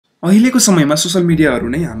अहिलेको समयमा सोशल मिडियाहरू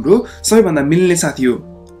नै हाम्रो सबैभन्दा मिल्ने साथी हो।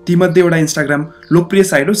 तीमध्ये एउटा इन्स्टाग्राम लोकप्रिय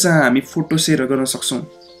साइट हो जहाँ हामी फोटो सेयर गर्न सक्छौँ।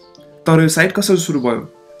 तर यो साइट कसरी सुरु भयो?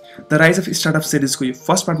 द राइज अफ स्टार्टअप सिरिजको यो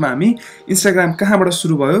फर्स्ट पार्टमा हामी इन्स्टाग्राम कहाँबाट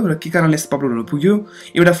सुरु भयो र के कारणले यस्तो पपुलर हुन पुग्यो,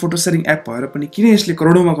 एउटा फोटो सेयरिङ एप भएर पनि किन यसले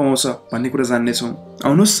करोडौँमा कमाउँछ भन्ने कुरा जान्नेछौँ।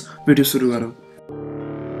 आउनुहोस् भिडियो सुरु गरौँ।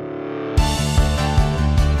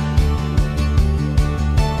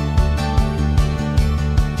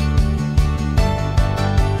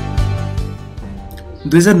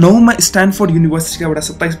 2009 मा स्ट्यानफोर्ड युनिभर्सिटीका एउटा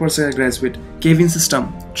 27 वर्षका graduate Kevin system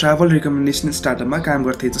travel recommendation स्टार्टअपमा काम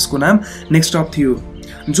गर्थे जसको नाम नेक्स्टअप थियो,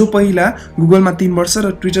 जो पहिला गुगलमा 3 वर्ष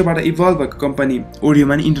र ट्विटरबाट इभल्भ भएको कम्पनी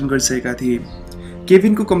ओडियोमा नि इन्टर्न गरिसकेका थिए।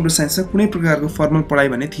 केभिनको कम्प्युटर साइन्समा कुनै प्रकारको फर्मल पढाइ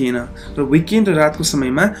भने थिएन र विकेन्ड र रातको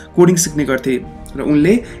समयमा कोडिङ सिक्ने गर्थे र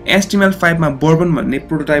उनले HTML5 मा बर्बन भन्ने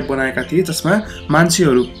प्रोटोटाइप बनाएका थिए जसमा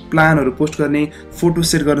मान्छेहरू प्लानहरू पोस्ट गर्ने, फोटो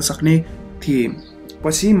सेयर गर्न सक्ने थिए।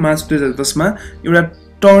 पछि मार्च 2010 मा एउटा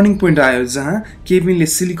टर्निङ पोइन्ट आयो जहाँ केभिनले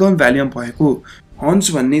सिलिकन भ्यालीमा भएको हन्च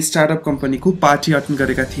भन्ने स्टार्टअप कम्पनीको पार्टी अटेन्ड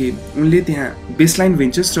गरेका थिए। उनले त्यहाँ बेसलाइन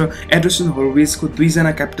भेन्चर्स र एडर्सन हर्वेजको 2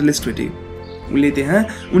 जना क्यापिटलिस्ट भेटे। उनले त्यहाँ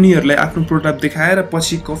उनीहरूलाई आफ्नो प्रोडक्ट देखाएर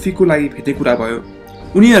पछि कफीको लागि भेट्ने कुरा भयो।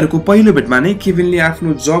 उनीहरूको पहिलो भेटमा नै केभिनले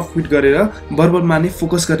आफ्नो जब क्विट गरेर बर्बनमा नै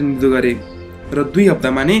फोकस गर्ने निर्णय गरे र 2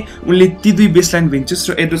 हप्तामा नै उनले ती 2 बेसलाइन भेन्चर्स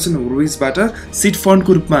र एडर्सन हर्वेजबाट सिड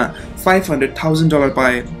फन्डको रूपमा $500,000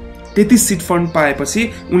 पाए। त्यति सिड फन्ड पाएपछि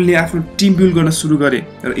उनले आफ्नो टिम बिल्ड गर्न सुरु गरे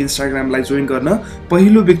र इन्स्टाग्रामलाई जोइन गर्न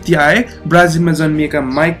पहिलो व्यक्ति आए ब्राजिलमा जन्मिएका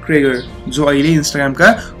माइक क्रेगर, जो अहिले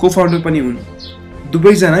इन्स्टाग्रामका को-फाउन्डर पनि हुन्।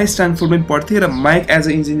 दुवैजना स्ट्यानफोर्डमै पढ्थे र माइक एज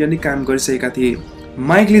अ इन्जिनियर नै काम गरिसकेका थिए।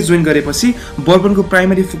 माइकले जोइन गरेपछि बर्बनको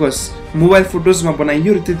प्राइमरी फोकस मोबाइल फोटोजमा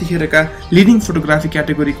बनाइयो र त्यतिखेरका लिडिङ फोटोग्राफी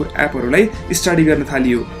क्याटेगोरीको एपहरूलाई स्टडी गर्न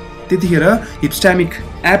थालियो। त्यतिखेर हिपस्टामिक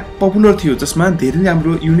एप पपुलर थियो जसमा धेरै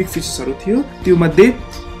राम्रो युनिक फिचर्सहरू थियो। त्यो मध्ये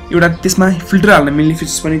एउटा त्यसमा फिल्टर हाल्न मिल्ने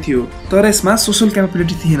फिचर्स पनि थियो, तर यसमा सोशल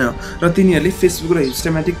क्यापेबिलिटी थिएन र तिनीहरूले फेसबुक र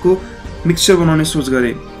हिपस्टामेटिकको मिक्सचर बनाउने सोच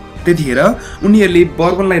गरे। त्यतिखेर उनीहरूले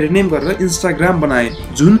बर्बनलाई रिनेम गरेर इन्स्टाग्राम बनाए,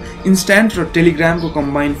 जुन इन्स्ट्यान्ट र टेलिग्रामको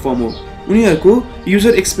कम्बाइन्ड फर्म हो। उनीहरूको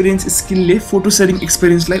युजर एक्सपिरियन्स स्किलले फोटो सेयरिङ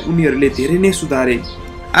एक्सपिरियन्सलाई उनीहरूले धेरै नै सुधारे।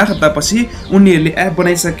 8 हप्तापछि उनीहरूले एप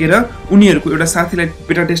बनाइसकेर उनीहरूको एउटा साथीलाई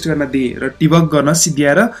बेटा टेस्ट गर्न दिए र डिबग गर्न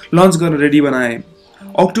सिध्याएर लन्च गर्न रेडी बनाए।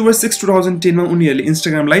 अक्टोबर 6, 2010 मा उनीहरूले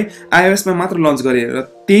इन्स्टाग्रामलाई iOS मा मात्र लन्च गरे र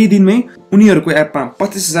त्यही दिनमै उनीहरूको एपमा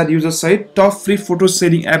 25,000 युजर सहित top free photo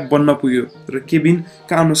sharing app बन्न पुग्यो र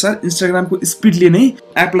केभिनका अनुसार इन्स्टाग्रामको स्पिडले नै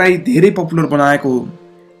एपलाई धेरै पपुलर बनाएको हो।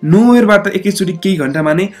 नोवेयरबाट एकैचोटि केही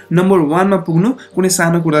घण्टामा नै नम्बर 1 मा पुग्नु कुनै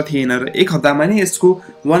सानो कुरा थिएन र 1 हप्तामा नै यसको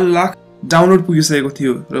 1 लाख डाउनलोड पुगिसकेको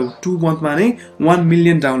थियो र 2 मन्थमा नै 1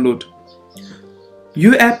 मिलियन डाउनलोड।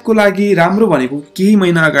 यो एपको लागि राम्रो भनेको केही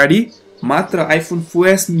महिना अगाडि मात्र आइफोन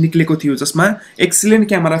 4S निक्लेको थियो जसमा एक्सिलेन्ट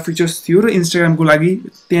क्यामेरा फिचर्स थियो र इन्स्टाग्रामको लागि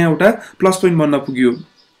त्यहाँ एउटा प्लस पोइन्ट बन्न पुग्यो।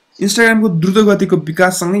 इन्स्टाग्रामको द्रुत गतिको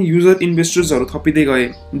विकाससँगै युजर इन्भेस्टर्सहरू थपिँदै गए।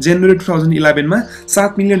 जनवरी 2011 मा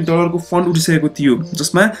 $7 मिलियन को फन्ड उठिसकेको थियो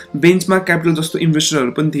जसमा बेन्चमार्क क्यापिटल जस्तो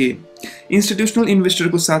इन्भेस्टरहरू पनि थिए। इन्स्टिट्युसनल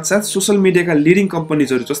इन्भेस्टरको साथसाथ सोशल मिडियाका लिडिङ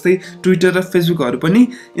कम्पनीजहरू जस्तै ट्विटर र फेसबुकहरू पनि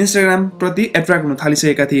इन्स्टाग्राम प्रति एट्र्याक्ट हुन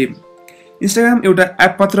थालिसकेका थिए। इन्स्टाग्राम एउटा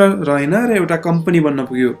एप मात्र रहेन र एउटा कम्पनी बन्न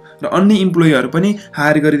पुग्यो र अन्य इम्प्लोइहरू पनि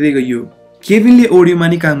हायर गरिँदै गइयो। केभिनले ओडियोमा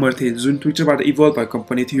नि काम गर्थे, जुन ट्विटरबाट इभल्भ भएको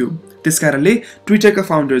कम्पनी थियो। त्यसकारणले ट्विटरका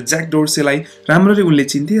फाउन्डर ज्याक डोर्सेलाई राम्ररी उनले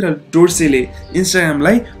चिन्थे र डोर्सेले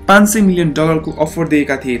इन्स्टाग्रामलाई $500 मिलियन को अफर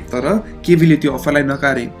दिएका थिए, तर केभिनले त्यो अफरलाई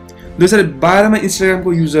नकारे। 2012 मा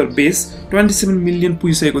इन्स्टाग्रामको युजर बेस 27 मिलियन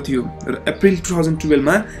पुगिसकेको थियो र अप्रिल 2012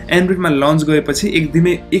 मा एन्ड्रोइडमा लन्च गरेपछि एक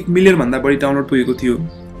दिनमै 1 मिलियन भन्दा बढी डाउनलोड पुगेको थियो।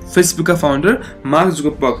 फेसबुकका फाउन्डर मार्क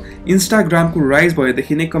जुकरबर्ग इन्स्टाग्रामको राइज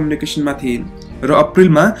भएदेखि नै कम्युनिकेसनमा थिए र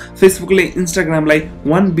अप्रिलमा फेसबुकले इन्स्टाग्रामलाई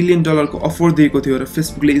 $1 बिलियन को अफर दिएको थियो र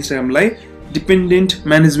फेसबुकले इन्स्टाग्रामलाई डिपेन्डेन्ट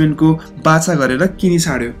म्यानेजमेन्टको बाछा गरेर किनी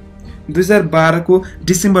छाड्यो। 2012 को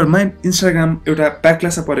डिसेम्बरमा इन्स्टाग्राम एउटा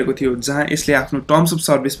ब्याकल्यासमा परेको थियो जहाँ यसले आफ्नो टर्म्स अफ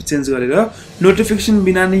सर्भिस चेन्ज गरेर नोटिफिकेसन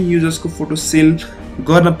बिना नै युजर्सको फोटो सेल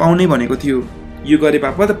गर्न पाउने भनेको थियो। यो गरे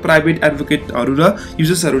बापत प्राइभेट एडभोकेटहरू र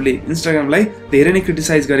युजर्सहरूले इन्स्टाग्रामलाई धेरै नै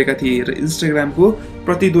क्रिटिसाइज गरेका थिए र इन्स्टाग्रामको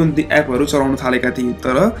प्रतिद्वन्दी एपहरू चलाउन थालेका थिए,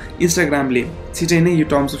 तर इन्स्टाग्रामले छिटै नै यो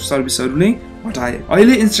टर्म्स अफ सर्भिसहरू नै हटाए।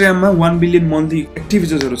 अहिले इन्स्टाग्राममा 1 बिलियन मन्थली एक्टिभ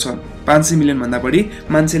युजर्सहरू छन्। 500 मिलियन भन्दा बढी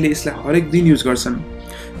मान्छेले यसलाई हरेक दिन युज गर्छन्।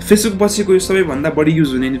 फेसबुक पछिको यो सबैभन्दा बढी युज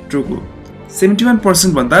हुने नेटवर्क हो।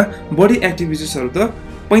 71% भन्दा बढी एक्टिभ युजर्सहरू त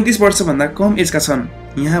 35 वर्षभन्दा कम एजका छन्।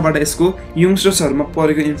 यहाँबाट यसको यङ्स्टर्सहरूमा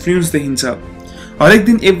परेको इन्फ्लुएन्स देखिन्छ। हरेक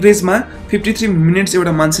दिन एभरेजमा 53 मिनट्स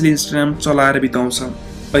एउटा मान्छेले इन्स्टाग्राम चलाएर बिताउँछ।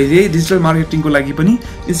 अहिले डिजिटल मार्केटिङको लागि पनि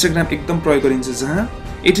इन्स्टाग्राम एकदम प्रयोग गरिन्छ, जहाँ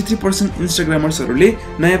 83% इन्स्टाग्रामर्सहरूले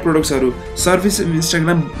नयाँ प्रोडक्ट्सहरू सर्भिस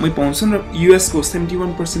इन्स्टाग्राममै पाउँछन् र युएसको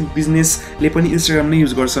 71% बिजनेसले पनि इन्स्टाग्राम नै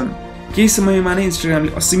युज गर्छन्। केही समयमा नै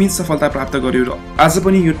इन्स्टाग्रामले असीमित सफलता प्राप्त गर्यो र आज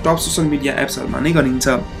पनि यो टप सोसल मिडिया एप्सहरूमा नै गनिन्छ,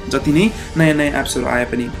 जति नै नयाँ नयाँ एप्सहरू आए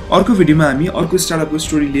पनि। अर्को भिडियोमा हामी अर्को स्टार्टअपको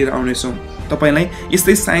स्टोरी लिएर आउनेछौँ। तपाईलाई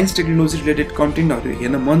यस्तै साइन्स टेक्नोलोजी रिलेटेड कन्टेन्टहरू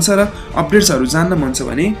हेर्न मन छ र अपडेट्सहरू जान्न मन छ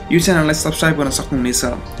भने यो च्यानललाई सब्स्क्राइब गर्न सक्नुहुनेछ।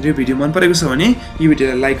 र यो भिडियो मन परेको छ भने यो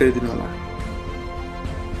भिडियोलाई लाइक गरिदिनु होला।